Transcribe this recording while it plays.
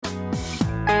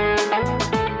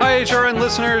HRN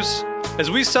listeners.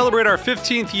 As we celebrate our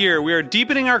 15th year, we are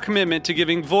deepening our commitment to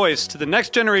giving voice to the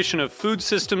next generation of food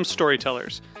systems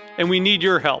storytellers, and we need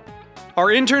your help. Our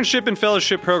internship and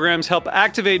fellowship programs help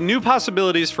activate new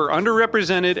possibilities for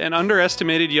underrepresented and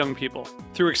underestimated young people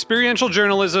through experiential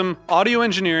journalism, audio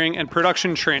engineering, and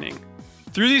production training.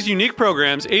 Through these unique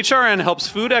programs, HRN helps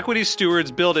food equity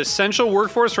stewards build essential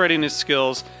workforce readiness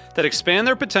skills that expand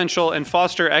their potential and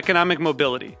foster economic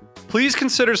mobility. Please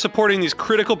consider supporting these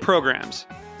critical programs.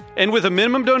 And with a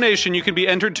minimum donation, you can be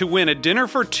entered to win a dinner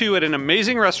for two at an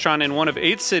amazing restaurant in one of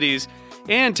 8 cities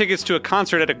and tickets to a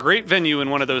concert at a great venue in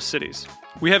one of those cities.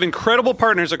 We have incredible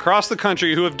partners across the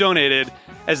country who have donated,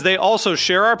 as they also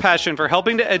share our passion for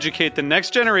helping to educate the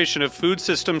next generation of food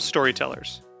systems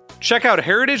storytellers. Check out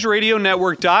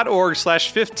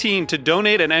heritageradionetwork.org/15 to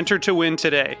donate and enter to win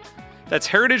today. That's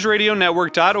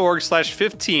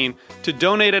heritageradionetwork.org/15 to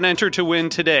donate and enter to win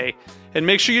today. And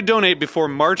make sure you donate before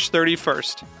March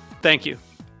 31st. Thank you.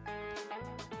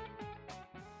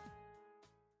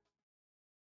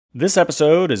 This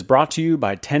episode is brought to you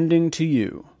by Tending to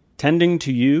You. Tending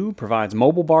to You provides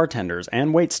mobile bartenders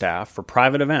and waitstaff for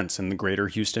private events in the greater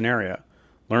Houston area.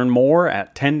 Learn more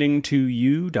at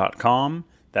tending2you.com.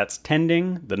 That's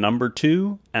tending, the number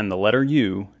 2, and the letter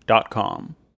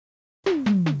U.com.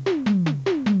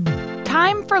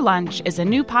 Time for Lunch is a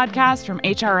new podcast from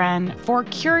HRN for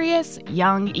curious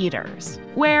young eaters,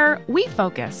 where we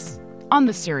focus on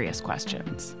the serious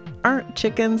questions. Aren't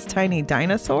chickens tiny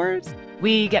dinosaurs?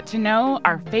 We get to know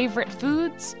our favorite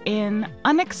foods in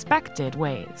unexpected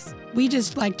ways. We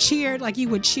just cheered like you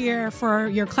would cheer for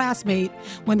your classmate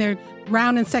when they're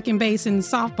rounding second base in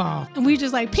softball. And we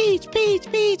just peach,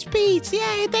 peach, peach, peach.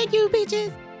 Yay, thank you,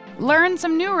 peaches. Learn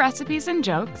some new recipes and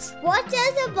jokes. What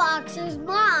does a boxer's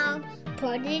mom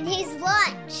put in his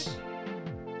lunch?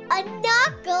 A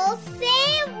knuckle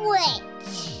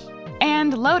sandwich.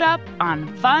 And load up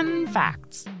on fun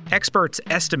facts. Experts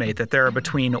estimate that there are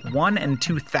between 1,000 and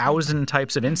 2,000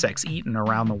 types of insects eaten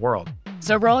around the world.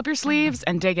 So roll up your sleeves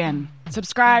and dig in.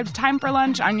 Subscribe to Time for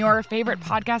Lunch on your favorite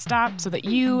podcast app so that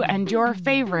you and your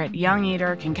favorite young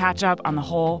eater can catch up on the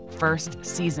whole first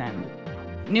season.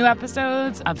 New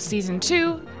episodes of Season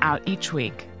 2 out each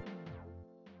week.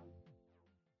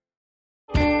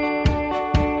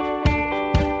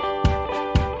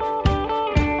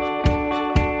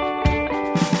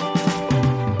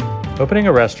 Opening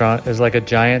a restaurant is like a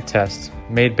giant test,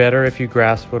 made better if you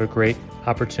grasp what a great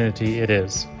opportunity it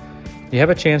is. You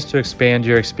have a chance to expand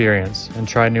your experience and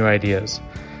try new ideas,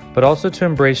 but also to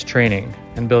embrace training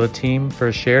and build a team for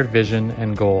a shared vision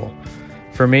and goal.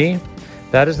 For me,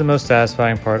 that is the most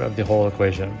satisfying part of the whole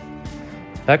equation.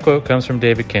 That quote comes from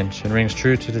David Kinch and rings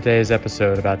true to today's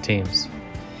episode about teams.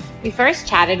 We first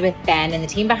chatted with Ben and the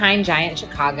team behind Giant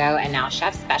Chicago and now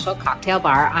Chef Special Cocktail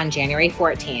Bar on January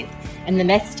 14th in the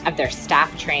midst of their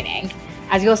staff training.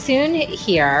 As you'll soon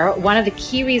hear, one of the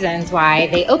key reasons why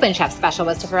they opened Chef Special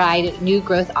was to provide new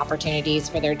growth opportunities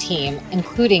for their team,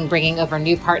 including bringing over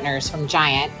new partners from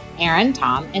Giant, Aaron,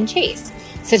 Tom, and Chase.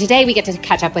 So today we get to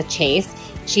catch up with Chase.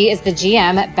 She is the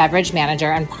GM, beverage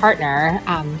manager, and partner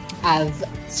of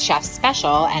Chef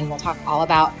Special, and we'll talk all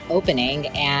about opening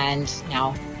and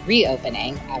now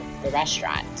reopening of the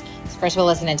restaurant. So first we'll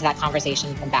listen into that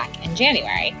conversation from back in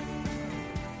January.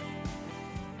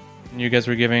 You guys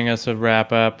were giving us a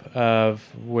wrap up of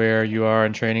where you are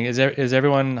in training. Is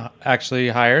everyone actually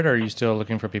hired, or are you still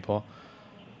looking for people?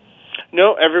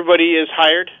 No, everybody is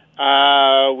hired.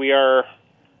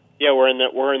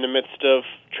 We're in the midst of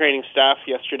training staff.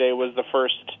 Yesterday was the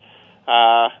first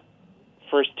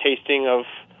tasting of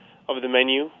the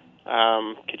menu,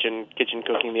 kitchen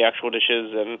cooking the actual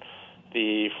dishes, and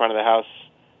the front of the house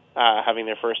having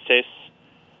their first tastes.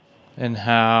 And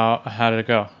how did it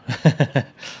go?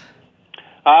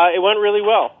 It went really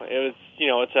well. It was,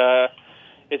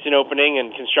 it's an opening,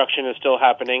 and construction is still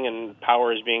happening, and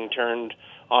power is being turned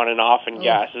on and off, and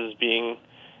gas is being,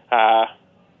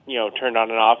 turned on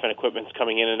and off, and equipment's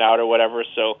coming in and out or whatever.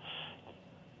 So,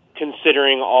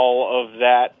 considering all of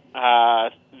that,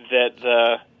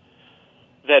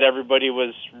 that everybody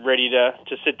was ready to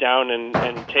sit down and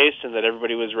taste, and that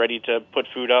everybody was ready to put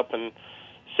food up and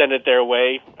send it their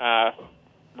way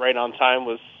right on time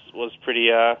was pretty.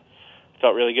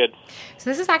 Felt really good. So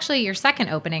this is actually your second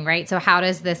opening, right? So how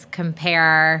does this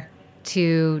compare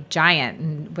to Giant?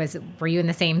 And were you in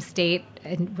the same state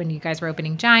when you guys were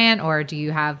opening Giant, or do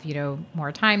you have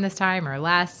more time this time or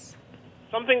less?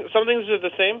 Some things are the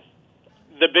same.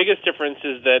 The biggest difference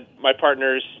is that my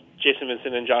partners, Jason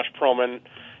Vincent and Josh Perlman,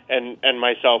 and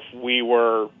myself, we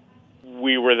were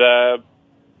the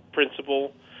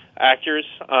principal actors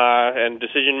and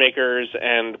decision makers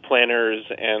and planners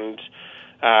and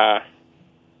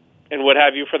what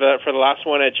have you for the last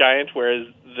one at Giant. Whereas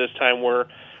this time we're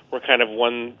kind of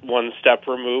one step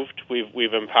removed.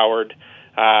 We've empowered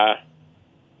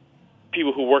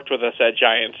people who worked with us at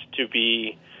Giant to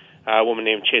be a woman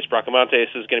named Chase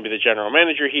Bracamontes is going to be the general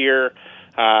manager here,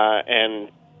 and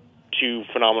two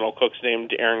phenomenal cooks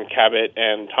named Aaron Cabot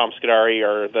and Tom Scudari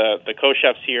are the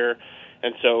co-chefs here,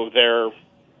 and so they're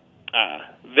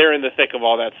in the thick of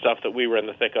all that stuff that we were in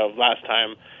the thick of last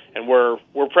time, and we're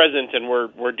present and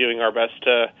we're doing our best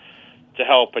to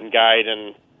help and guide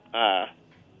and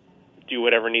do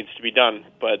whatever needs to be done.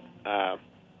 But how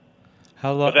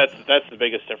long? But that's the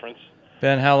biggest difference.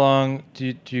 Ben, how long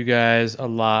do you guys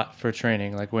allot for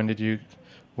training? Like when did you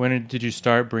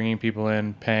start bringing people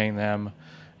in, paying them,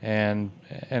 and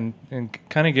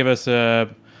kind of give us a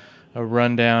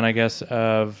rundown, I guess,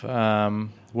 of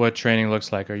what training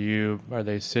looks like. Are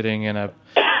they sitting in a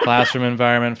classroom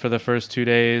environment for the first 2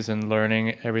 days and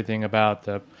learning everything about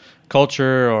the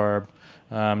culture, or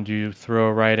do you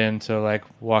throw right into like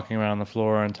walking around the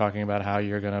floor and talking about how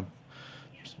you're going to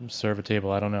serve a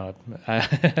table? I don't know.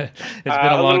 It's been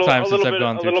a long time since I've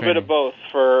gone through training. A little bit of both.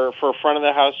 For front of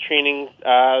the house training,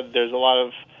 there's a lot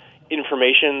of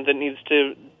information that needs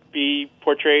to be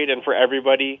portrayed, and for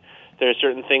everybody, there are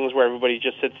certain things where everybody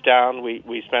just sits down.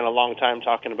 We spent a long time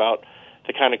talking about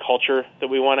the kind of culture that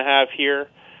we want to have here.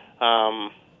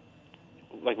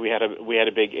 Like we had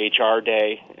a big HR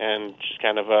day, and just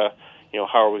kind of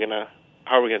how are we gonna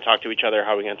talk to each other?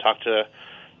 How are we gonna talk to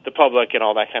the public and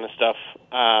all that kind of stuff.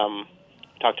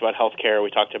 Talked about healthcare. We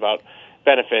talked about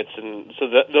benefits, and so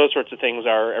those sorts of things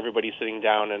are everybody sitting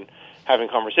down and having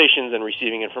conversations and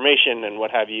receiving information and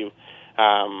what have you.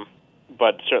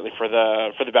 But certainly for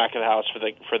the back of the house,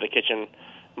 for the kitchen,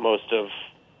 most of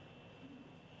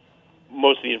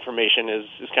the information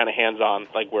is kind of hands-on.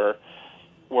 Like we're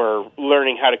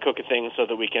learning how to cook a thing so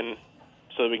that we can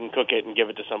cook it and give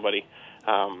it to somebody.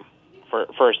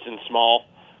 First in small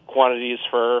quantities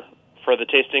for the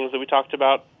tastings that we talked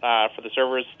about for the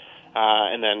servers,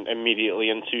 and then immediately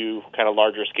into kind of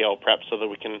larger scale prep so that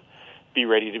we can be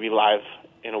ready to be live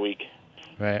in a week.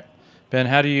 Right. Ben,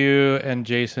 how do you and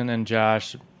Jason and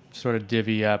Josh sort of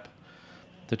divvy up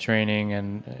the training?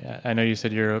 And I know you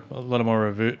said you're a little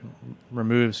more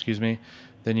removed,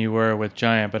 than you were with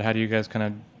Giant, but how do you guys kind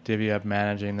of divvy up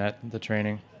managing the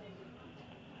training?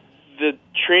 The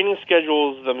training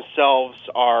schedules themselves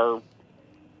are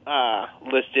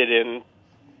listed in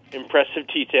impressive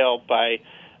detail by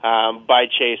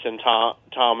Chase and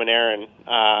Tom and Aaron,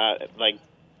 like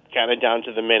kind of down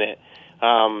to the minute.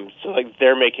 So like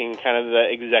they're making kind of the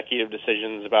executive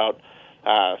decisions about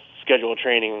schedule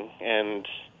training and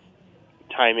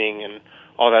timing and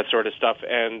all that sort of stuff.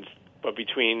 But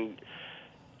between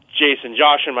Jason,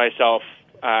 Josh, and myself,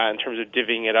 in terms of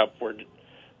divvying it up, we're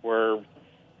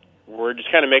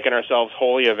just kind of making ourselves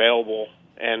wholly available.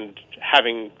 And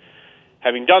having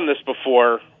done this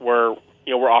before, we're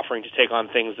offering to take on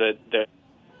things that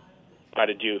got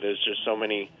to do. There's just so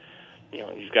many,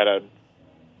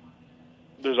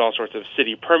 there's all sorts of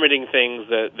city permitting things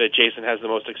that Jason has the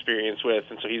most experience with,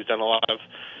 and so he's done a lot of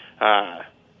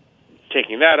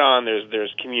taking that on.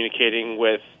 There's communicating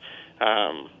with.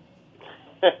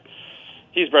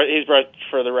 He's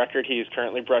for the record, he's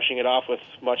currently brushing it off with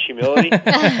much humility.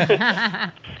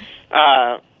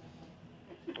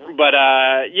 But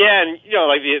and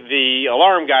like the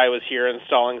alarm guy was here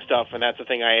installing stuff, and that's the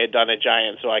thing I had done at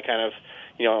Giant. So I kind of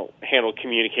handled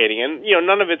communicating, and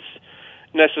none of it's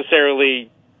necessarily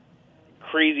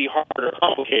crazy hard or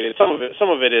complicated. Some of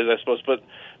it is, I suppose, but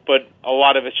a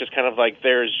lot of it's just kind of like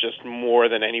there's just more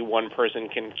than any one person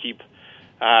can keep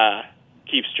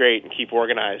straight and keep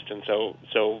organized, and so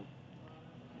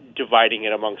dividing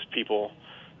it amongst people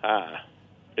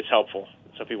is helpful.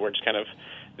 So people are just kind of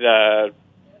the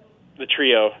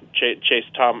trio, Chase,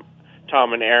 Tom,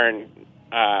 and Aaron,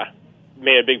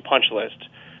 made a big punch list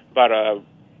about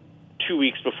 2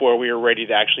 weeks before we were ready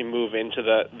to actually move into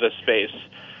the space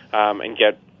and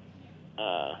get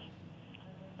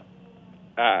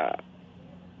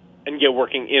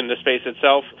working in the space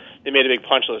itself. They made a big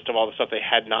punch list of all the stuff they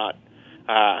had not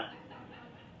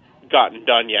gotten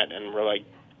done yet, and we're like,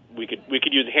 we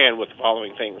could use a hand with the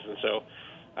following things, and so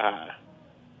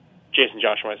Jason,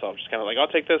 Josh, and myself just kind of like, I'll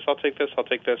take this,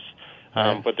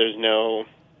 right. But there's no...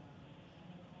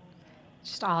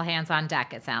 Just all hands on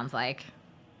deck, it sounds like,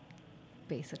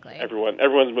 basically.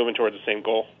 Everyone's moving towards the same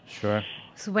goal. Sure.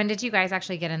 So when did you guys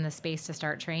actually get in the space to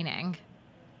start training?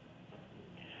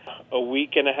 A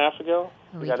week and a half ago,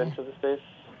 we got into the space.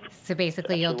 So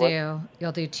basically, you'll do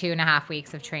 2.5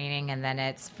 weeks of training, and then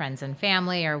it's friends and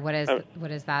family, or what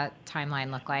does that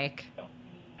timeline look like?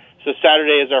 So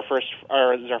Saturday is our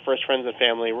first friends and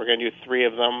family. We're going to do 3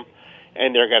 of them,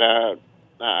 and they're going to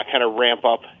kind of ramp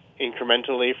up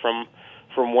incrementally from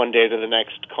one day to the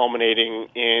next, culminating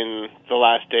in the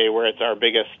last day where it's our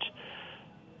biggest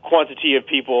quantity of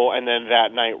people, and then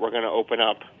that night we're going to open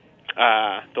up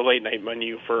the late night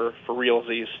menu for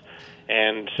realsies.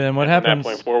 And then what happens? From that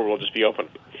point forward, we'll just be open.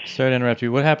 Sorry to interrupt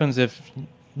you. What happens if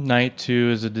night 2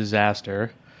 is a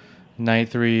disaster? Night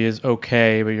 3 is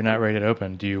okay, but you're not ready to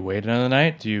open. Do you wait another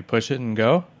night? Do you push it and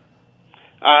go?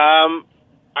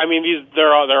 I mean,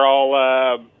 they're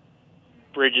all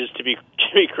bridges to be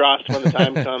crossed when the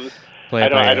time comes. I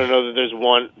don't know that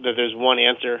there's one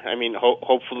answer. I mean,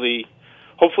 hopefully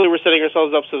we're setting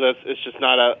ourselves up so that it's just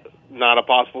not a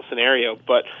possible scenario.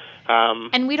 But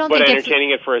and we don't. But think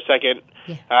entertaining it for a second.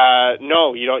 Yeah.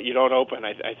 No, you don't open.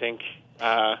 I think.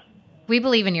 We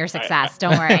believe in your success.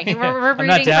 Don't worry. We're rooting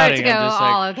for it to go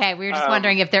all okay. We were just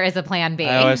wondering if there is a plan B.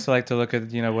 I always like to look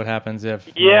at what happens if.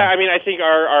 Yeah, I mean, I think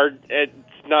our it's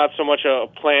not so much a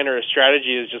plan or a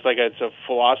strategy. It's just like it's a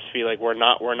philosophy. Like we're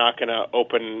not going to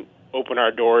open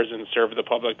our doors and serve the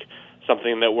public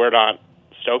something that we're not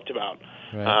stoked about.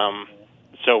 Right.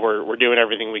 So we're doing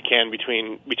everything we can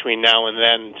between now and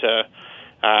then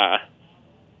to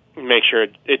make sure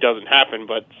it doesn't happen.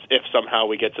 But if somehow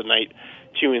we get to night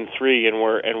 2 and 3 and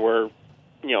we're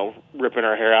ripping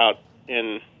our hair out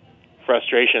in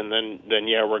frustration, then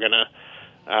yeah, we're gonna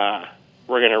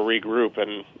regroup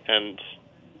and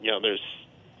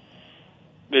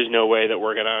there's no way that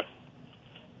we're gonna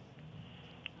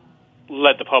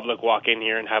let the public walk in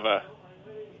here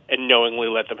and knowingly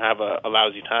let them have a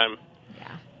lousy time.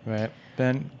 Yeah. Right.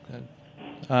 Ben,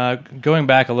 going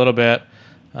back a little bit,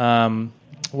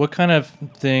 what kind of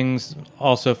things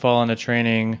also fall into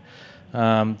training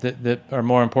that are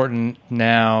more important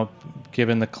now,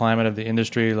 given the climate of the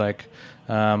industry, like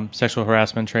sexual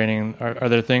harassment training? Are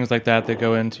there things like that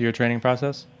go into your training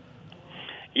process?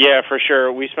 Yeah, for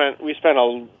sure. We spent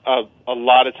a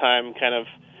lot of time kind of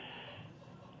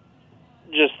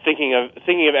just thinking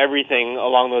of everything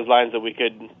along those lines that we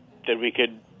could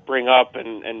bring up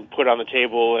and put on the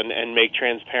table and make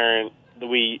transparent.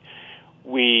 We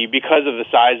because of the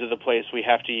size of the place, we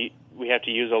have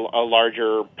to use a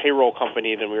larger payroll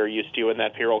company than we were used to, and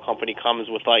that payroll company comes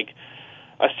with like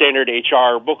a standard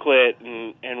HR booklet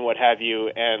and what have you.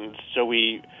 And so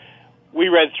we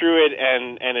read through it,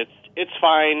 and it's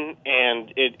fine,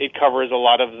 and it covers a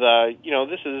lot of the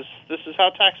this is how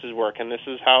taxes work, and this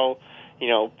is how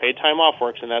paid time off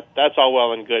works, and that's all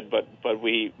well and good. But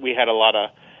we had a lot of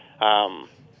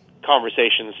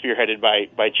conversations spearheaded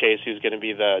by Chase, who's going to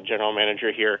be the general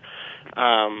manager here,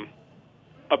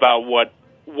 about what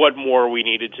more we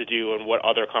needed to do and what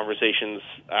other conversations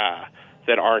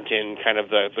that aren't in kind of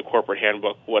the corporate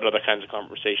handbook, what other kinds of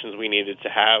conversations we needed to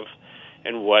have,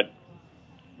 and what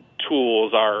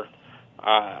tools our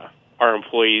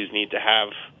employees need to have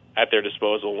at their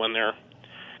disposal when they're,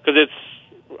 because it's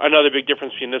another big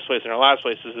difference between this place and our last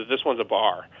place is that this one's a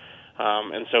bar,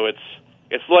 and so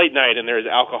it's late night and there's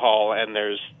alcohol and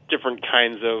there's different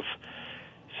kinds of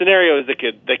scenarios that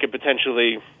could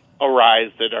potentially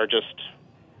arise that are just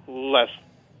less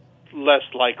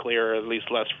likely, or at least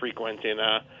less frequent in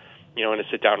a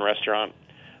sit down restaurant,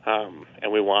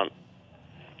 and we want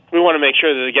to make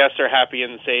sure that the guests are happy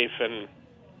and safe and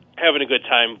having a good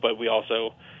time, but we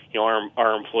also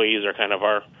our employees are kind of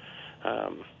our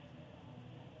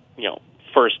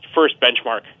first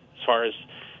benchmark as far as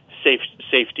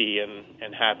safety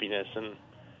and happiness and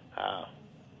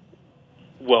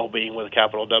well-being with a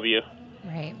capital W.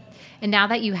 Right. And now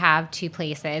that you have 2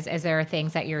 places, is there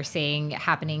things that you're seeing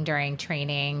happening during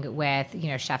training with,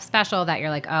 Chef Special that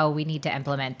you're like, oh, we need to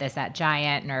implement this at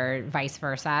Giant, or vice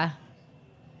versa?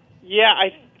 Yeah,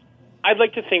 I'd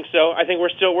like to think so. I think we're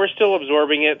still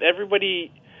absorbing it.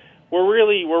 We're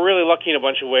really lucky in a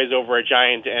bunch of ways over at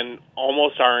Giant, and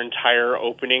almost our entire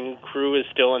opening crew is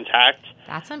still intact.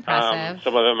 That's impressive.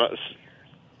 Some of them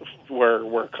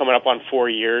were coming up on 4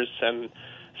 years, and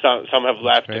some have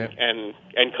left and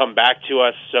come back to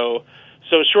us. So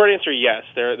short answer, yes.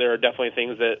 There are definitely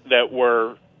things that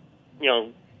we're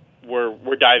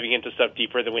diving into stuff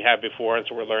deeper than we have before, and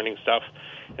so we're learning stuff,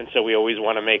 and so we always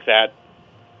want to make that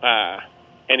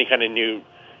any kind of new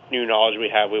knowledge we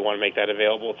have, we want to make that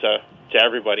available to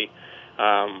everybody,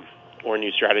 or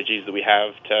new strategies that we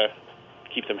have to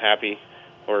keep them happy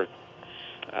or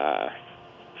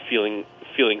feeling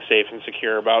safe and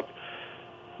secure about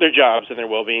their jobs and their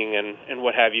well-being and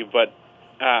what have you. But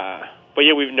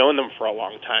yeah, we've known them for a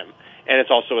long time, and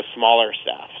it's also a smaller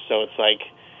staff. So it's like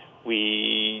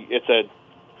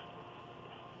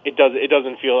it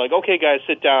doesn't feel like, okay, guys,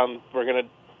 sit down, we're going to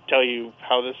tell you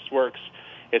how this works.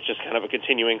 It's just kind of a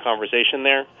continuing conversation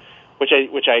there, which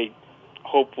I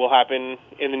hope will happen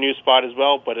in the new spot as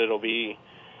well, but it'll be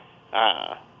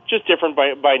just different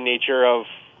by nature of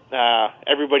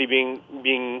everybody being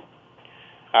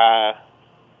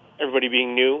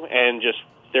new, and just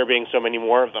there being so many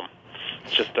more of them.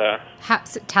 It's just so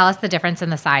tell us the difference in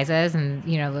the sizes, and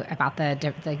about the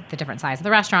different size of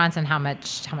the restaurants and how much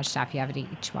staff you have at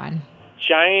each one.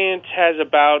 Giant has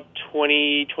about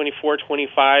 24,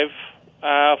 25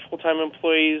 full-time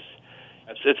employees.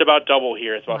 It's about double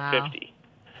here. It's about 50.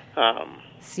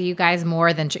 So you guys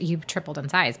you tripled in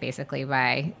size basically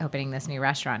by opening this new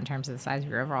restaurant in terms of the size of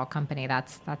your overall company.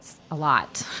 That's a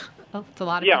lot. It's a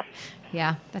lot.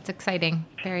 Yeah, that's exciting.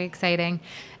 Very exciting.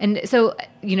 And so,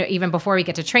 even before we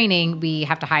get to training, we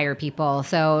have to hire people.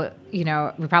 So, we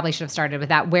probably should have started with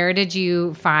that. Where did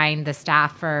you find the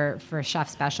staff for Chef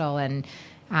Special, and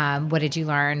what did you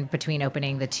learn between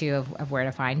opening the two of where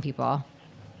to find people?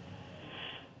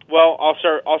 Well, I'll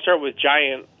start with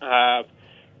Giant.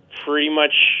 Pretty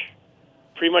much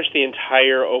the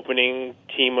entire opening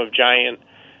team of Giant,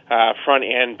 front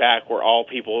and back, were all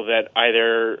people that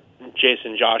either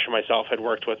Jason, Josh, or myself had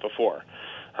worked with before.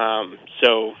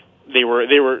 So they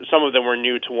were some of them were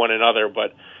new to one another,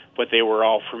 but they were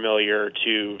all familiar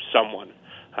to someone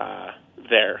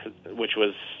there, which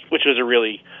was a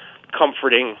really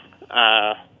comforting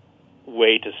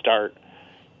way to start.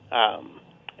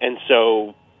 And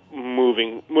so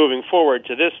moving forward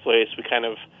to this place, we kind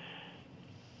of,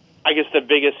 I guess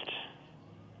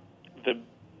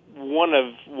one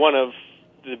of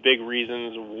the big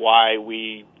reasons why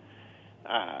we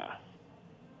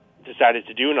decided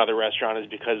to do another restaurant is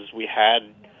because we had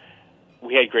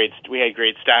great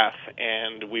staff,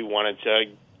 and we wanted to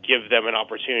give them an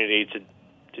opportunity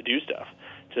to do stuff,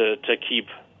 to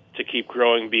keep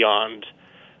growing beyond.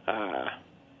 I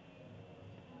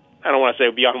don't want to say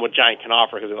beyond what Giant can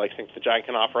offer, because I think the Giant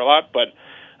can offer a lot, but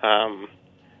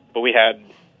we had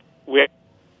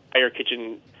our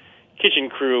kitchen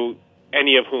crew,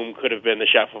 any of whom could have been the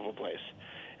chef of a place,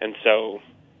 and so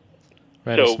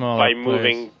by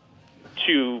moving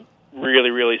two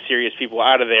really, really serious people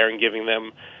out of there and giving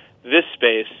them this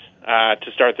space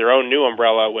to start their own new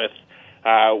umbrella with,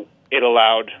 it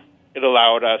allowed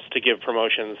us to give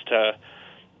promotions to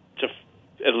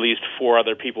at least 4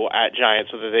 other people at Giant,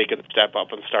 so that they could step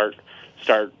up and start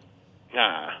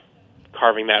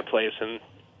carving that place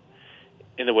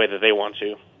in the way that they want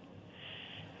to.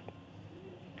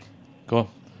 Cool.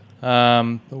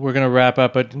 We're going to wrap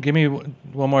up, but give me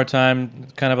one more time,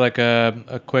 kind of like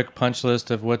a quick punch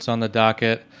list of what's on the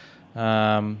docket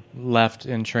left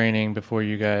in training before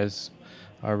you guys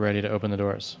are ready to open the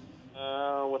doors.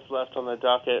 What's left on the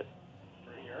docket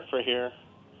for here?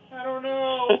 I don't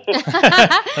know.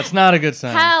 That's not a good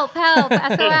sign. Help,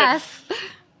 SOS.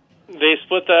 They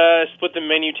split the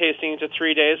menu tasting into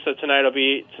 3 days, so tonight will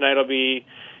be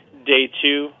day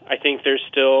 2. I think there's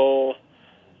still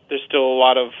a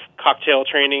lot of cocktail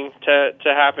training to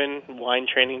happen, wine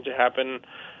training to happen.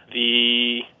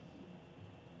 The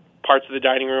parts of the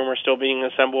dining room are still being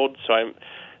assembled, so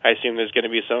I assume there's going to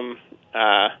be some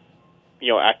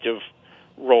active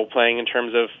role playing in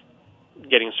terms of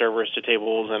getting servers to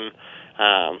tables, and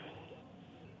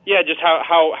just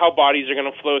how bodies are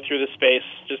going to flow through the space.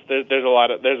 Just there's a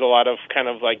lot of kind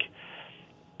of like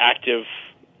active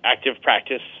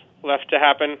practice left to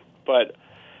happen, but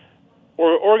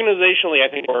organizationally, I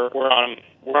think we're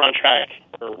on track.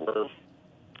 We're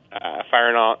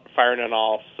firing on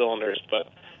all cylinders, but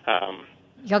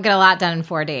you'll get a lot done in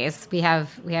 4 days. We have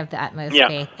the utmost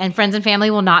faith. And friends and family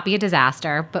will not be a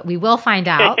disaster, but we will find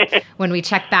out when we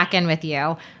check back in with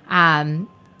you.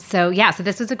 So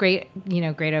this was a great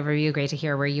overview. Great to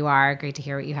hear where you are. Great to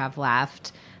hear what you have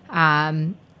left.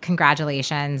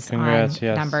 Congratulations on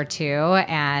number 2,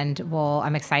 and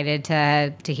I'm excited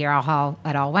to hear how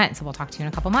it all went. So we'll talk to you in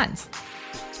a couple months.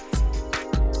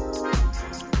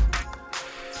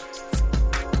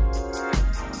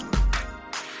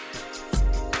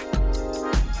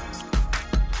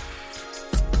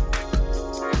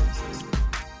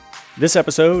 This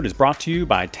episode is brought to you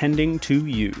by Tending to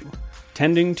You.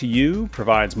 Tending to You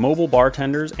provides mobile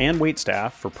bartenders and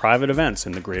waitstaff for private events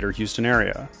in the greater Houston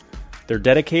area. Their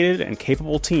dedicated and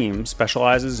capable team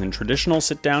specializes in traditional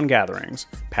sit-down gatherings,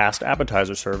 past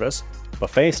appetizer service,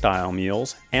 buffet-style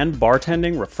meals, and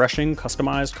bartending refreshing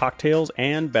customized cocktails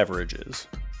and beverages.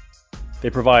 They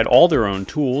provide all their own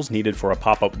tools needed for a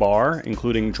pop-up bar,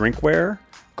 including drinkware,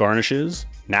 garnishes,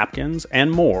 napkins,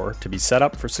 and more to be set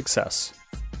up for success.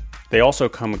 They also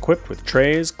come equipped with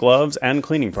trays, gloves, and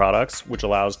cleaning products, which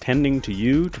allows Tending to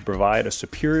You to provide a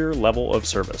superior level of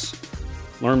service.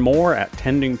 Learn more at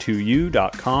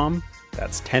tending2you.com.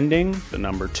 That's tending, the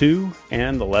number 2,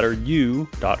 and the letter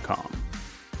U.com.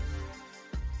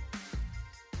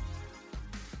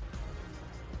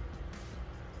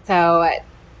 So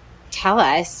tell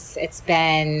us, it's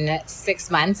been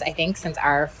 6 months, I think, since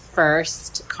our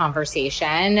first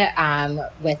conversation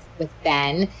with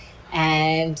Ben,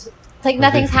 and like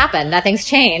nothing's happened, nothing's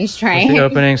changed, right? Was the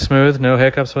opening smooth, no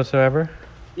hiccups whatsoever?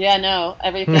 Yeah, no,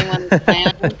 everything went as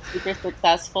planned, super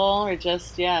successful. We're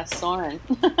just, soaring.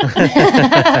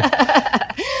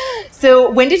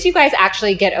 So when did you guys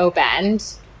actually get opened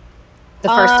the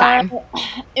first time?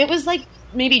 It was like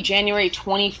maybe January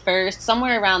 21st,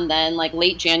 somewhere around then, like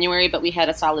late January, but we had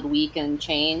a solid week and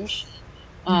change.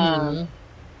 And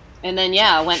then,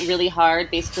 went really hard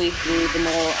basically through the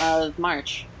middle of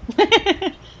March.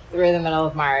 Through the middle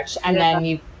of March. And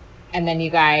then you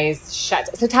guys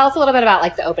shut. So tell us a little bit about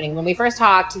like the opening. When we first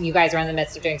talked, you guys were in the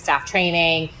midst of doing staff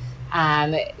training.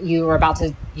 You're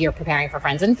preparing for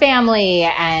friends and family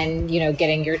and,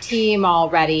 getting your team all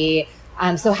ready.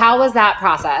 So how was that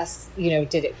process?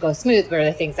 Did it go smooth? Were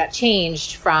there things that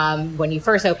changed from when you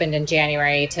first opened in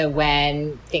January to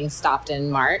when things stopped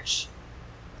in March?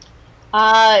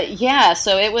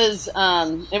 So it was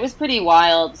pretty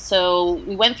wild. So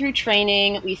we went through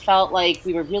training. We felt like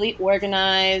we were really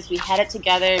organized. We had it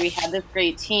together. We had this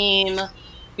great team.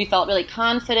 We felt really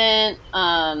confident.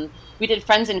 We did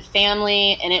friends and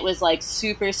family, and it was like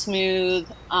super smooth.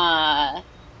 And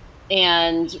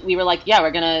we were like,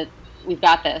 we've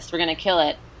got this. We're going to kill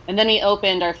it. And then we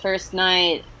opened our first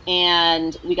night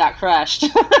and we got crushed.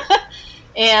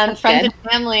 And friends and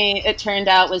family, it turned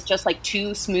out, was just like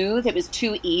too smooth. It was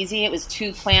too easy. It was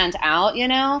too planned out,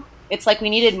 It's like we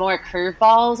needed more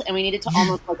curveballs, and we needed to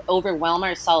almost like overwhelm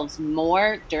ourselves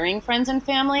more during friends and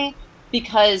family,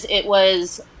 because it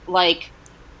was like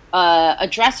a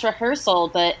dress rehearsal,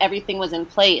 but everything was in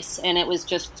place, and it was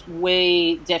just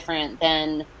way different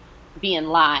than being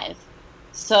live.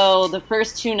 So the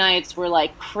first 2 nights were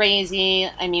like crazy.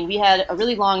 I mean, we had a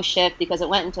really long shift because it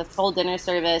went into full dinner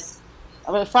service.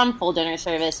 From full dinner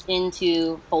service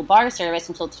into full bar service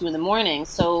until 2 a.m.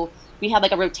 So we had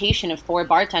like a rotation of 4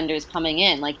 bartenders coming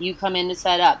in. Like, you come in to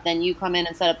set up, then you come in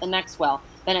and set up the next well.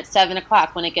 Then at 7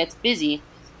 o'clock when it gets busy.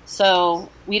 So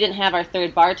we didn't have our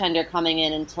third bartender coming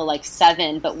in until like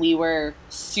 7, but we were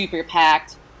super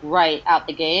packed right out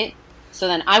the gate. So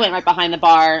then I went right behind the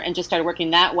bar and just started working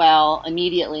that well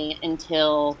immediately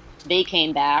until they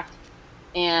came back.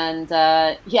 And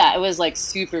it was like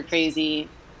super crazy.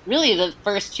 Really the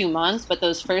first 2 months, but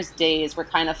those first days were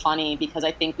kind of funny because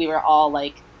I think we were all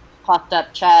like puffed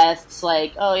up chests,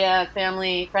 like, oh yeah,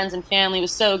 friends and family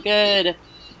was so good.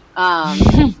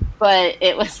 But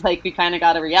it was like we kind of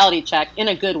got a reality check in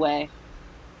a good way.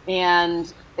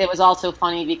 And it was also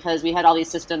funny because we had all these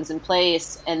systems in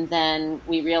place, and then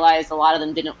we realized a lot of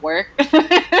them didn't work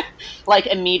like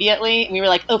immediately. And we were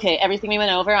like, okay, everything we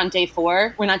went over on day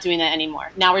 4, we're not doing that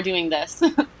anymore. Now we're doing this.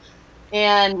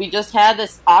 And we just had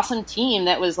this awesome team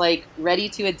that was like ready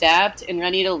to adapt and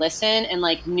ready to listen, and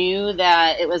like knew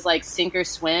that it was like sink or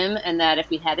swim, and that if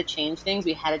we had to change things,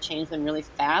 we had to change them really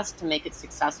fast to make it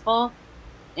successful.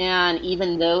 And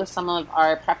even though some of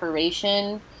our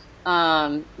preparation,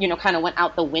 kind of went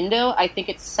out the window, I think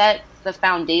it set the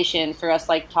foundation for us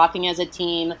like talking as a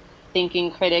team,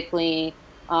 thinking critically,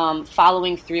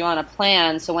 following through on a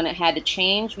plan. So when it had to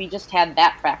change, we just had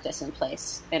that practice in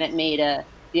place, and it made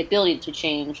the ability to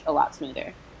change a lot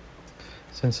smoother.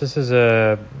 Since this is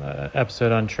a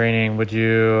episode on training,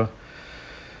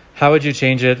 how would you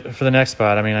change it for the next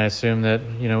spot? I mean, I assume that,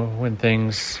 when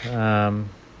things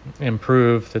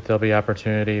improve, that there'll be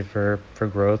opportunity for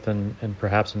growth and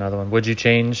perhaps another one. Would you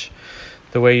change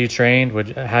the way you trained?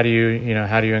 How do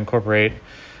you incorporate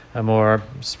a more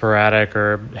sporadic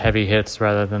or heavy hits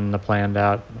rather than the planned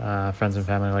out friends and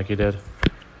family like you did?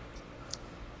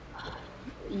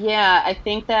 Yeah, I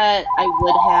think that I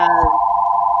would have,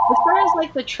 as far as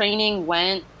like the training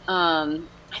went, I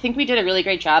think we did a really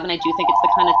great job, and I do think it's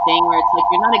the kind of thing where it's like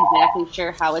you're not exactly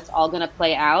sure how it's all going to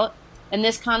play out. And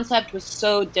this concept was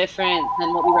so different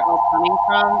than what we were all coming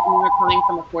from. We were coming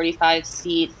from a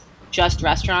 45-seat just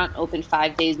restaurant, open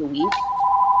 5 days a week,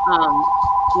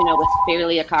 with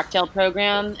barely a cocktail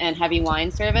program and heavy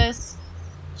wine service,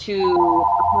 to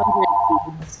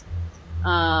 100 seats.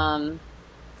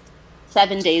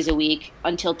 7 days a week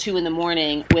until 2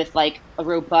 a.m. with like a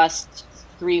robust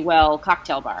 3-well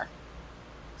cocktail bar.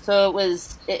 So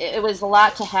it was a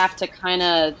lot to have to kind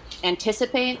of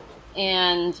anticipate.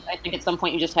 And I think at some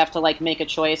point you just have to like make a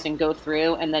choice and go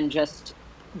through and then just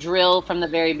drill from the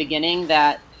very beginning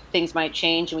that things might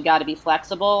change and we got to be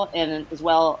flexible. And as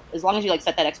long as you like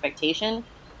set that expectation,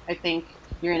 I think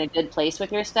you're in a good place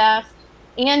with your staff.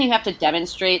 And you have to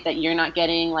demonstrate that you're not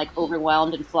getting like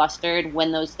overwhelmed and flustered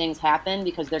when those things happen,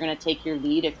 because they're going to take your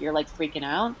lead if you're like freaking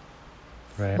out.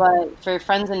 Right. But for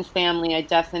friends and family, I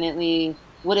definitely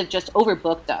would have just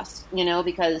overbooked us,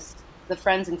 because the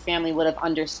friends and family would have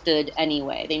understood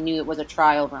anyway. They knew it was a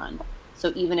trial run.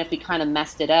 So even if we kind of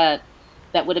messed it up,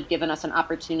 that would have given us an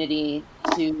opportunity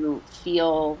to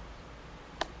feel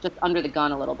just under the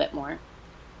gun a little bit more.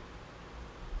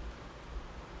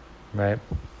 Right.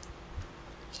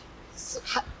 So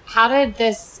how did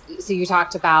this, so you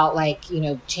talked about like,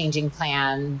 changing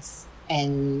plans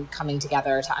and coming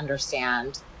together to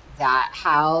understand that.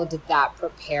 How did that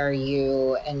prepare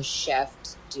you and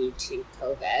shift due to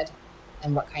COVID?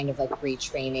 And what kind of like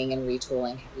retraining and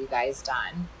retooling have you guys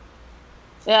done?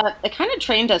 Yeah, it kind of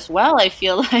trained us well, I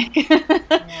feel like.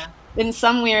 Yeah. In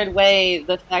some weird way,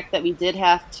 the fact that we did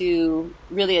have to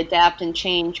really adapt and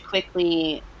change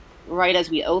quickly right as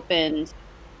we opened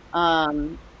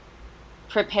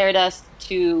prepared us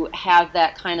to have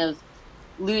that kind of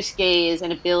loose gaze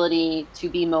and ability to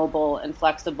be mobile and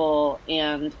flexible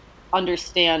and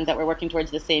understand that we're working towards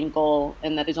the same goal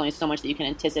and that there's only so much that you can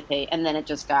anticipate. And then it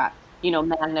just got,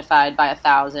 magnified by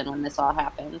 1,000 when this all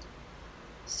happened.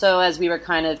 So as we were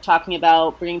kind of talking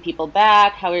about bringing people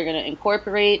back, how we were going to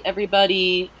incorporate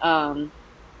everybody,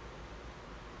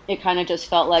 it kind of just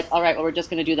felt like, all right, well, we're just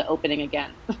going to do the opening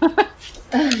again.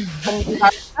 And we've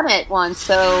already done it once,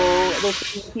 so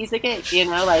this is a piece of cake,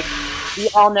 like we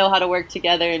all know how to work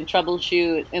together and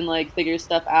troubleshoot and like figure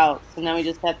stuff out. So now we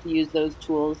just have to use those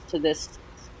tools to this,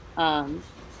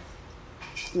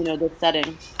 this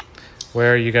setting.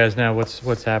 Where are you guys now?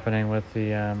 What's happening with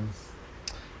the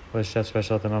with Chef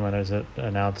Special at the moment? Is it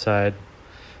an outside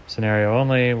scenario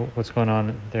only? What's going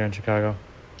on there in Chicago?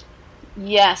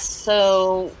 Yes,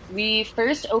 so we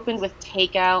first opened with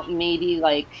takeout maybe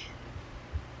like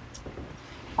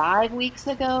 6 weeks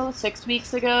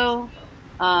ago.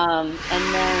 And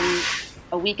then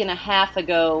a week and a half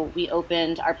ago, we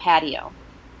opened our patio.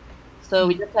 So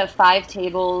we just have 5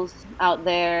 tables out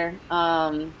there.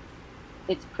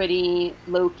 It's pretty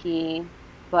low-key,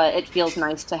 but it feels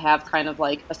nice to have kind of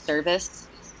like a service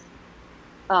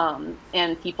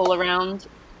and people around.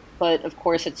 But of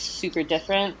course, it's super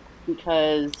different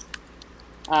because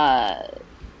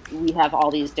we have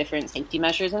all these different safety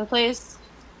measures in place.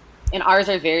 And ours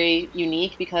are very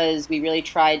unique because we really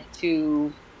tried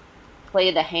to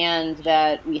play the hand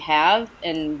that we have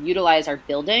and utilize our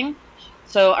building.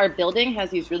 So our building has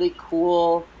these really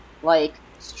cool, like,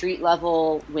 street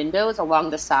level windows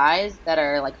along the sides that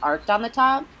are like arced on the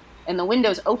top, and the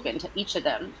windows open to each of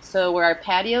them. So where our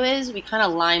patio is, we kind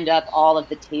of lined up all of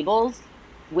the tables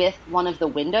with one of the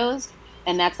windows,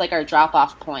 and that's like our drop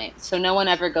off point. So no one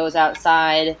ever goes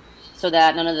outside, so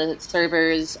that none of the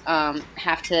servers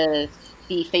have to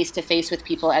be face to face with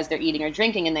people as they're eating or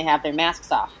drinking and they have their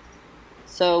masks off.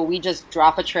 So we just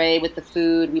drop a tray with the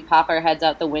food, we pop our heads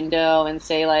out the window and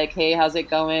say like, hey, how's it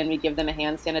going? We give them a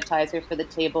hand sanitizer for the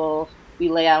table. We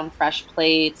lay out fresh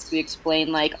plates. We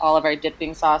explain like all of our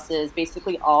dipping sauces,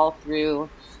 basically all through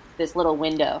this little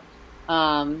window.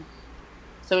 So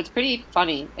it's pretty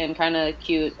funny and kind of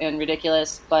cute and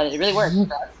ridiculous, but it really works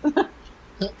for us.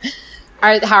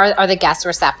 Are the guests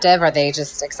receptive? Are they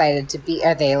just excited to be?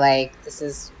 Are they like, this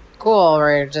is cool,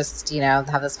 or just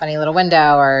have this funny little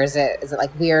window, or is it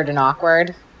like weird and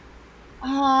awkward?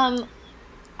 I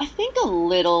think a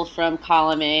little from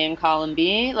column A and column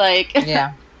B. Like,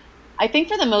 yeah. I think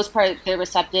for the most part they're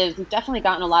receptive. We've definitely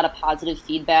gotten a lot of positive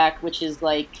feedback, which is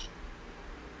like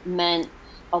meant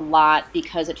a lot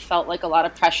because it felt like a lot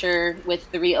of pressure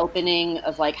with the reopening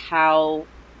of like, how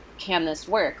can this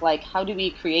work? Like, how do we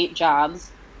create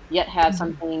jobs yet have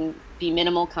something be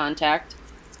minimal contact,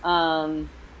 and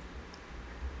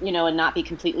not be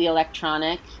completely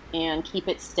electronic and keep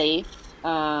it safe?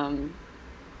 And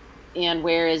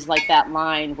where is like that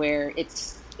line where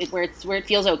where it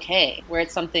feels okay, where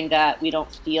it's something that we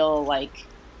don't feel like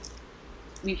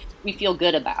we feel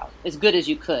good about, as good as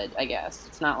you could, I guess.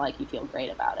 It's not like you feel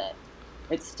great about it.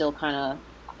 It's still kind of,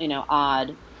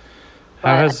 odd.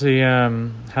 How's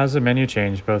the menu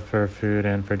changed both for food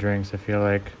and for drinks? I feel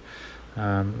like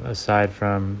aside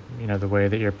from the way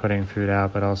that you're putting food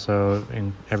out, but also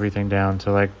in everything down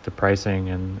to like the pricing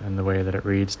and the way that it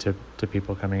reads to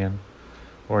people coming in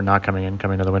or not coming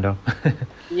to the window.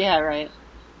 Yeah, right.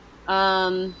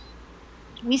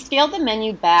 We scaled the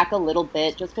menu back a little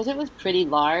bit just because it was pretty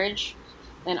large,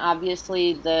 and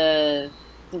obviously the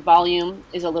volume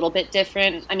is a little bit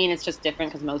different. I mean, it's just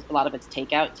different because a lot of it's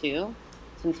takeout too.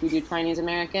 Since we do Chinese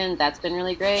American, that's been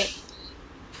really great.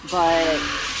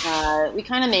 But we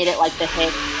kind of made it like the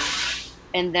hit.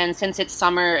 And then since it's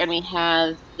summer and we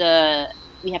have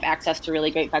access to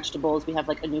really great vegetables, we have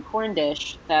like a new corn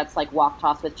dish that's like wok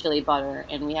tossed with chili butter,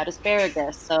 and we had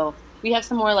asparagus. So we have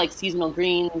some more like seasonal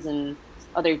greens and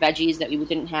other veggies that we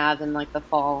didn't have in like the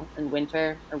fall and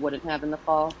winter, or wouldn't have in the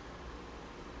fall.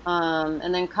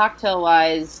 And then cocktail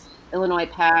wise, Illinois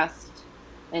passed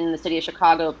and the city of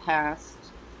Chicago passed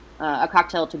a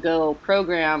cocktail to go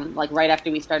program like right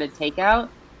after we started takeout.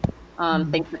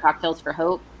 Thanks to Cocktails for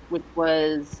Hope, which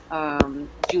was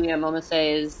Julia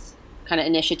Momose's kind of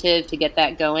initiative to get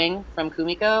that going from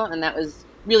Kumiko, and that was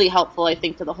really helpful, I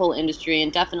think, to the whole industry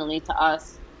and definitely to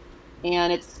us.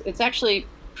 And it's actually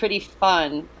pretty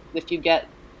fun if you get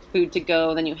food to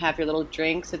go, then you have your little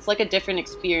drinks. It's like a different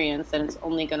experience, and it's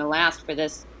only going to last for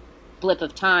this blip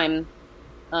of time.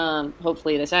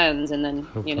 Hopefully this ends, and then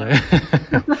hopefully. You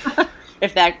know,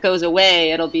 if that goes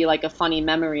away, it'll be like a funny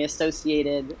memory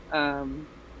associated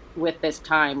with this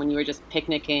time when you were just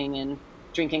picnicking and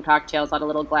drinking cocktails out of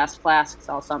little glass flasks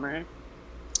all summer.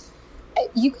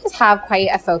 You guys have quite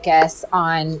a focus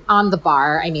on the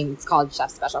bar. I mean, it's called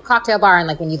Chef's Special Cocktail Bar, and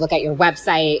like when you look at your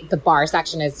website, the bar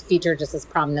section is featured just as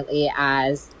prominently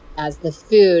as the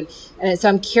food. And so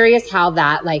I'm curious how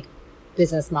that like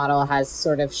business model has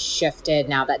sort of shifted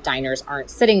now that diners aren't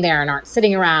sitting there and aren't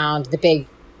sitting around the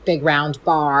big round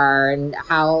bar, and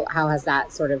how has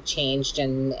that sort of changed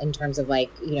in terms of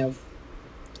like, you know,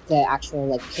 the actual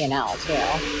like P&L too.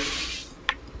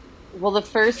 Well, the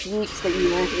first weeks that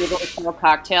you weren't able to sell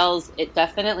cocktails, it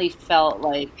definitely felt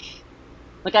like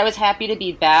I was happy to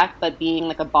be back, but being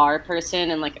like a bar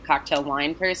person and like a cocktail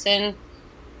wine person,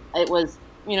 it was,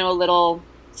 you know, a little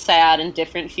sad and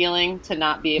different feeling to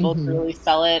not be able to really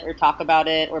sell it or talk about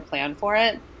it or plan for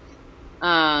it.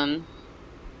 And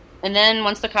then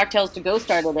once the Cocktails to Go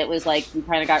started, it was like we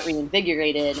kind of got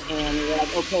reinvigorated, and we were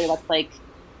like, okay,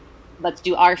 let's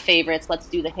do our favorites. Let's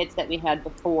do the hits that we had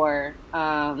before.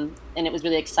 And it was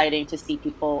really exciting to see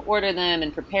people order them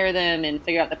and prepare them and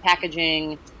figure out the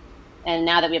packaging. And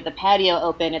now that we have the patio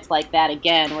open, it's like that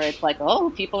again, where it's like, oh,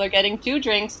 people are getting 2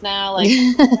 drinks now. Like,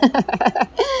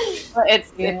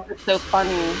 it's so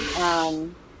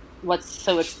funny. What's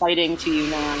so exciting to you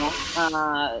now?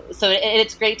 So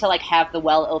it's great to like have the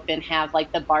well open, have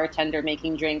like the bartender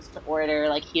making drinks to order,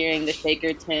 like hearing the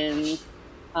shaker tins,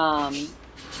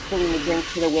 putting the drink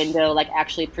to the window, like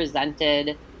actually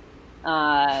presented.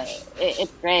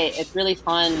 It's great. It's really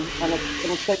fun, and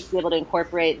it's good to be able to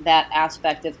incorporate that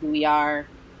aspect of who we are,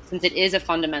 since it is a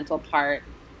fundamental part,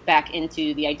 back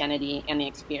into the identity and the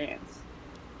experience.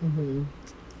 Mm-hmm.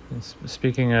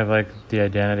 Speaking of like the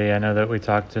identity, I know that we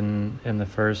talked in the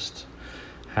first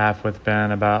half with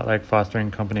Ben about like fostering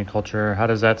company culture. How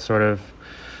does that sort of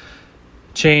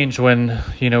change when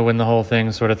the whole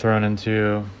thing's sort of thrown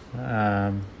into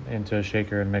a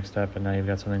shaker and mixed up, and now you've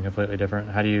got something completely different?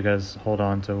 How do you guys hold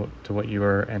on to what you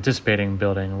were anticipating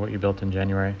building, or what you built in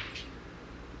January?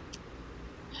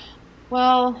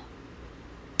 Well,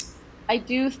 I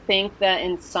do think that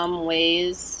in some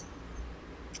ways,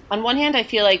 on one hand, I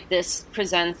feel like this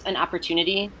presents an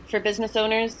opportunity for business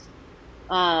owners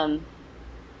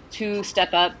to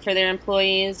step up for their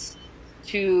employees,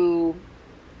 to,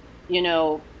 you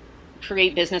know,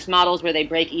 create business models where they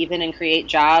break even and create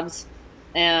jobs,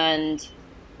 and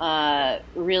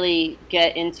really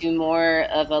get into more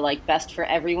of a like best for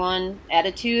everyone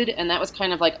attitude. And that was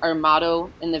kind of like our motto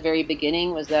in the very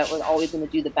beginning, was that we're always going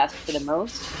to do the best for the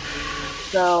most.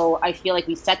 So I feel like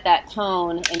we set that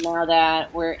tone, and now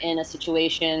that we're in a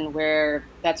situation where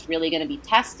that's really going to be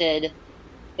tested,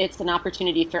 it's an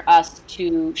opportunity for us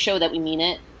to show that we mean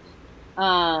it,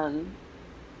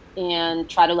 and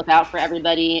try to look out for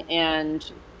everybody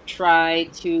and try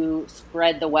to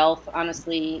spread the wealth,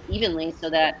 honestly, evenly, so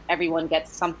that everyone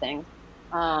gets something.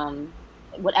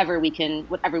 Whatever we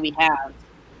have,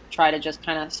 try to just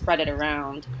kind of spread it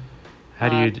around. How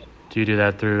do you do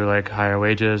that through like higher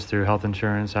wages, through health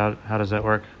insurance? How does that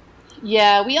work?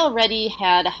 Yeah, we already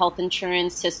had a health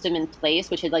insurance system in place,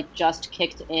 which had like just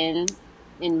kicked in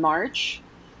March.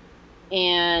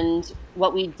 And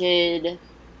what we did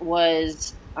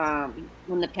was,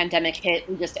 when the pandemic hit,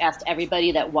 we just asked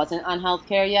everybody that wasn't on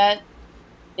healthcare yet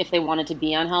if they wanted to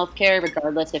be on healthcare,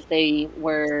 regardless if they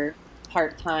were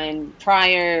part-time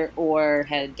prior or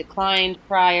had declined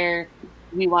prior.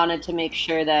 We wanted to make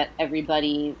sure that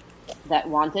everybody that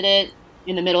wanted it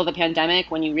in the middle of a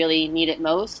pandemic, when you really need it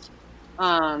most,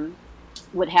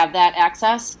 would have that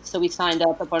access. So we signed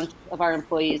up a bunch of our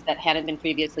employees that hadn't been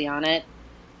previously on it,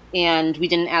 and we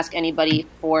didn't ask anybody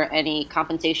for any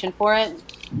compensation for it.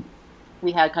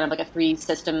 We had kind of like a free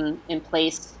system in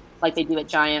place, like they do at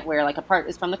Giant, where like a part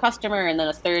is from the customer, and then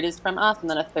a third is from us, and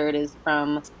then a third is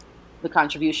from the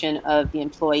contribution of the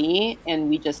employee. And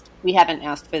we haven't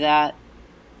asked for that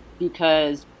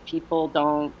because people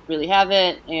don't really have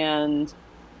it, and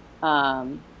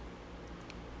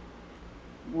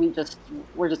we're just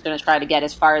going to try to get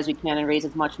as far as we can and raise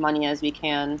as much money as we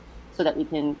can so that we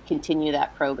can continue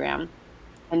that program.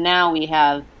 And now we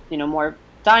have, more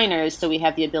diners, so we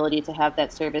have the ability to have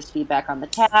that service feedback on the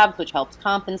tabs, which helps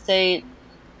compensate.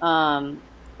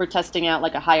 We're testing out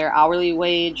like a higher hourly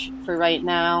wage for right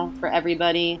now for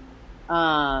everybody.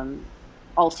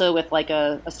 Also with like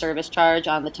a service charge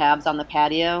on the tabs on the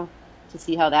patio to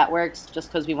see how that works, just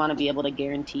because we want to be able to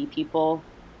guarantee people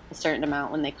a certain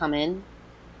amount when they come in.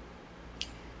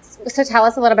 So tell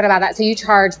us a little bit about that. So you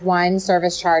charge one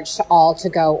service charge to all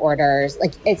to-go orders.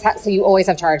 So you always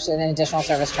have charged an additional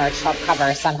service charge to help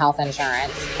cover some health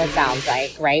insurance, it sounds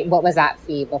like, right? What was that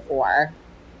fee before?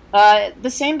 The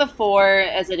same before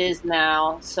as it is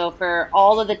now. So for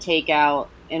all of the takeout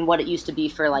and what it used to be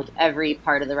for like every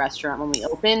part of the restaurant when we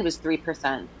opened was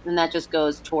 3%. And that just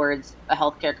goes towards a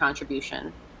healthcare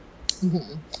contribution.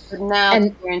 Mm-hmm. But now to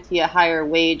guarantee a higher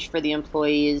wage for the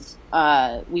employees,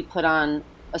 we put on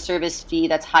a service fee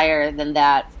that's higher than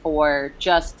that for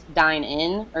just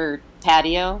dine-in or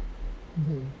patio,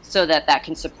 so that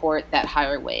can support that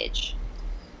higher wage.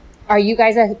 Are you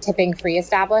guys a tipping-free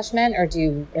establishment, or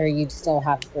you still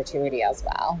have gratuity as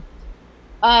well?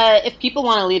 If people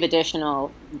want to leave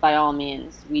additional, by all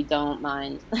means, we don't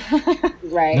mind.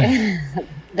 Right.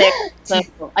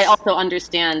 I also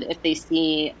understand if they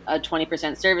see a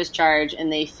 20% service charge and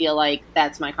they feel like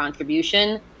that's my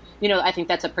contribution. I think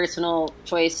that's a personal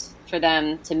choice for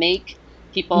them to make.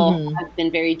 People have been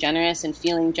very generous and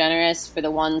feeling generous for the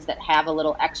ones that have a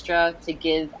little extra to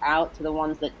give out to the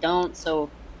ones that don't. So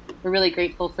we're really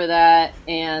grateful for that.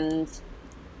 And,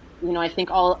 I think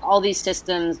all these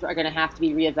systems are going to have to be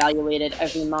reevaluated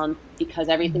every month because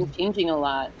everything's changing a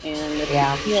lot.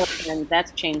 And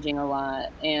that's changing a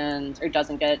lot or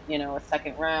doesn't get, a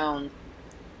second round.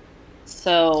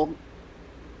 So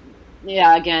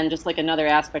yeah, again, just like another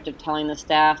aspect of telling the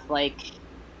staff, like,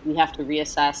 we have to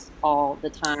reassess all the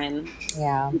time.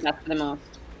 Yeah. That's the most.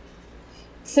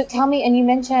 So tell me, and you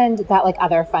mentioned that like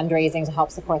other fundraising to help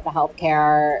support the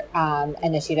healthcare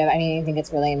initiative. I mean, I think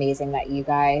it's really amazing that you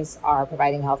guys are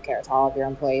providing healthcare to all of your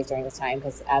employees during this time,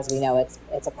 because as we know, it's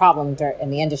a problem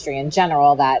in the industry in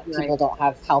general that people don't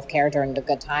have healthcare during the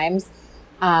good times.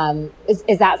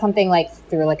 Is that something like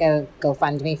through like a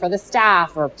GoFundMe for the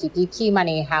staff or PPP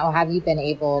money? How have you been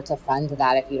able to fund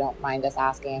that, if you don't mind us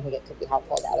asking? I think it could be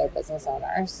helpful to other business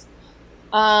owners.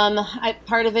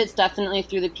 Part of it's definitely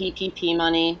through the PPP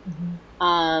money.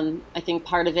 I think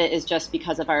part of it is just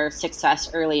because of our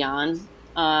success early on.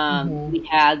 We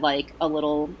had like a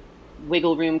little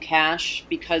wiggle room cash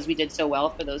because we did so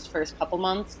well for those first couple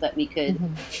months that we could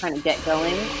kind of get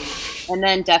going. And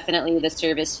then definitely the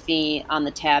service fee on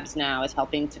the tabs now is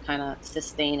helping to kind of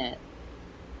sustain it.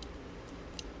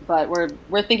 But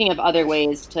we're thinking of other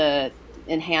ways to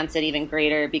enhance it even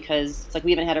greater, because it's like we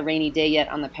haven't had a rainy day yet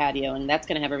on the patio, and that's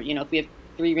going to have if we have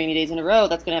 3 rainy days in a row,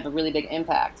 that's going to have a really big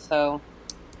impact. So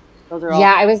those are all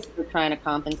we're trying to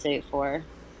compensate for.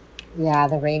 Yeah,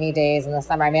 the rainy days in the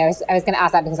summer. I mean, I was going to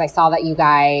ask that because I saw that you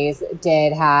guys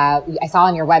I saw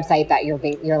on your website that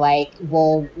you're like,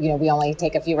 well, we only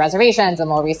take a few reservations and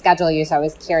we'll reschedule you. So I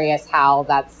was curious how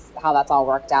that's all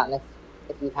worked out, and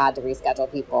if you've had to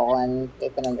reschedule people and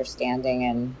they've been understanding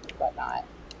and whatnot.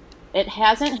 It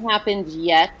hasn't happened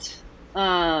yet,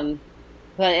 but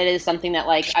it is something that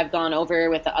like I've gone over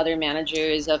with the other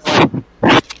managers of like,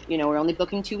 we're only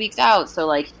booking 2 weeks out. So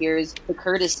like, here's the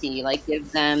courtesy, like give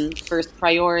them first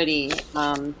priority.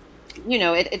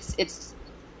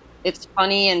 It's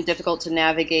funny and difficult to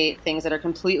navigate things that are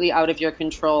completely out of your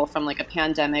control, from like a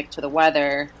pandemic to the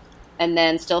weather, and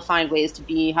then still find ways to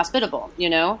be hospitable,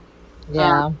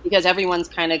 because everyone's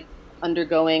kind of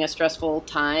undergoing a stressful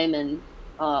time and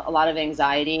a lot of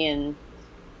anxiety, and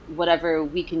whatever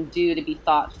we can do to be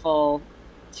thoughtful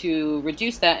to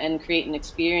reduce that and create an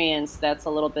experience that's a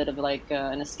little bit of like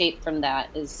an escape from that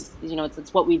is,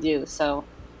 it's what we do. So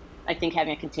I think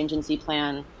having a contingency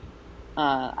plan,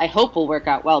 I hope will work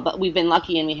out well, but we've been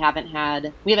lucky and we have an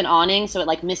awning. So it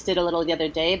like misted a little the other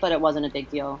day, but it wasn't a big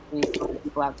deal. We still had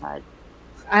people outside.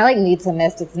 I like need some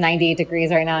mist. It's 98 degrees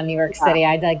right now in New York City.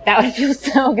 I'd like, that would feel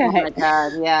so good. Oh my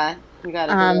God. Yeah. You got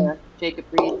to go to Jacob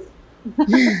Reed.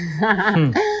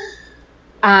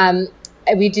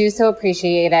 We do so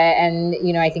appreciate it. And,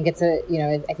 I think I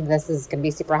think this is going to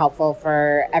be super helpful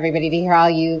for everybody to hear how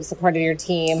you supported your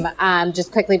team.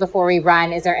 Just quickly before we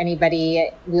run, is there anybody,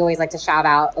 we always like to shout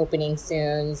out opening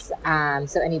soons.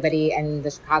 So anybody in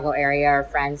the Chicago area or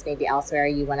friends, maybe elsewhere,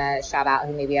 you want to shout out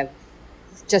who maybe have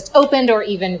just opened or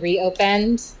even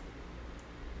reopened?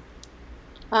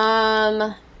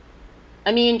 Shout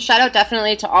out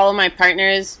definitely to all of my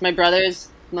partners, my brothers,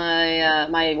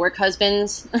 my work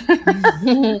husbands,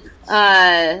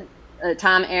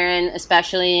 Tom, Aaron,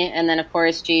 especially, and then of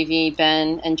course JV,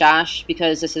 Ben, and Josh,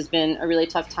 because this has been a really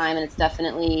tough time and it's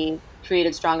definitely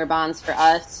created stronger bonds for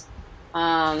us.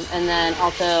 And then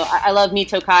also, I love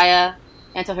Mito Kaya,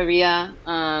 Antoharia,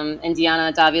 and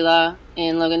Diana Davila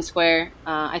in Logan Square.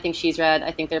 I think she's rad.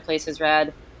 I think their place is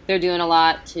rad. They're doing a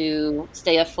lot to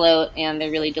stay afloat, and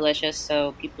they're really delicious,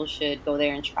 so people should go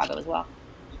there in Chicago as well.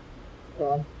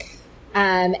 Cool.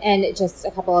 And just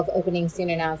a couple of opening soon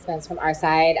announcements from our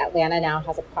side. Atlanta now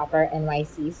has a proper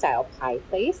NYC style pie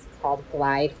place called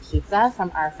Glide Pizza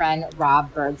from our friend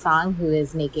Rob Birdsong, who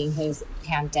is making his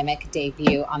pandemic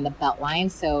debut on the Beltline.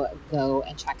 So go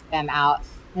and check them out.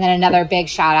 And then another big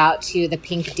shout out to the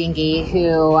Pink Dinghy,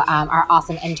 who our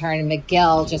awesome intern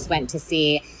McGill just went to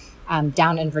see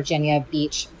down in Virginia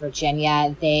Beach,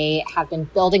 Virginia. They have been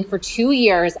building for 2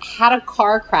 years, had a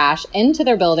car crash into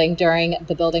their building during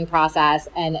the building process,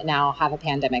 and now have a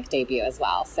pandemic debut as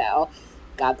well. So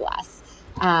God bless.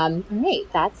 All right,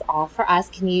 that's all for us.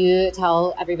 Can you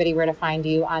tell everybody where to find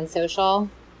you on social?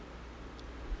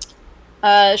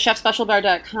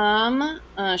 chefspecialbar.com,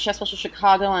 Chef Special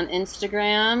Chicago on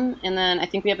Instagram, and then I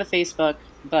think we have a Facebook,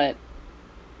 but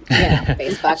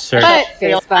Facebook. Sure. But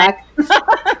Facebook.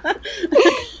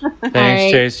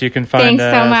 Thanks, Chase. You can find Thanks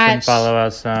us so much. and follow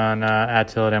us on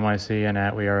 @TilletNYC and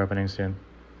 @We Are Opening Soon.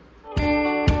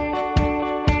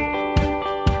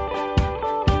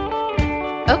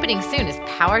 Opening Soon is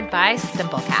powered by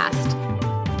Simplecast.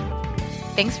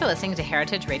 Thanks for listening to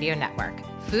Heritage Radio Network,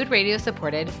 food radio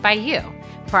supported by you.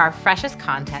 For our freshest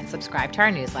content, subscribe to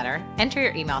our newsletter, enter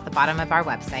your email at the bottom of our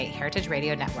website,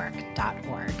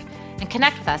 heritageradionetwork.org, and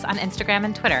connect with us on Instagram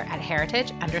and Twitter at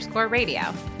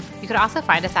 @heritage_radio. You could also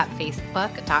find us at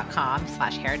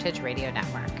facebook.com/Heritage Radio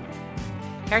Network.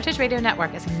 Heritage Radio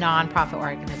Network is a nonprofit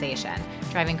organization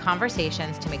driving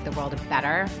conversations to make the world a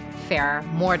better, fairer,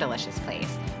 more delicious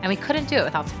place. And we couldn't do it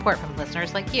without support from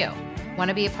listeners like you. Want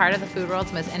to be a part of the food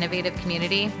world's most innovative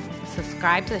community?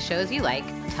 Subscribe to the shows you like,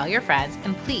 tell your friends,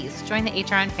 and please join the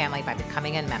HRN family by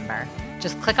becoming a member.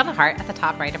 Just click on the heart at the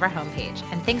top right of our homepage.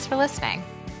 And thanks for listening.